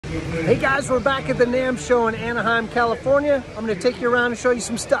Hey guys, we're back at the NAMM show in Anaheim, California. I'm gonna take you around and show you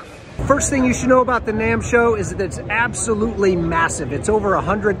some stuff. First thing you should know about the NAMM show is that it's absolutely massive. It's over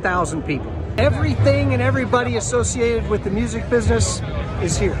 100,000 people. Everything and everybody associated with the music business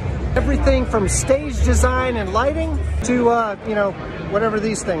is here. Everything from stage design and lighting to, you know, whatever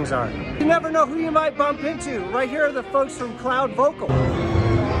these things are. You never know who you might bump into. Right here are the folks from Cloud Vocal.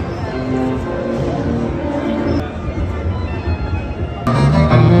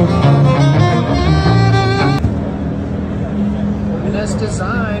 Best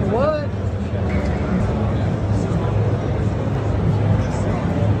design, what?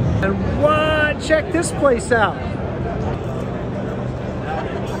 And what? Check this place out.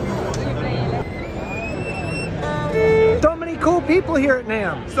 So many cool people here at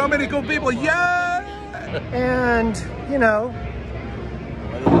NAMM. So many cool people, yeah! And, you know.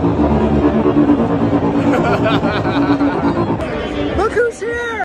 Look who's here!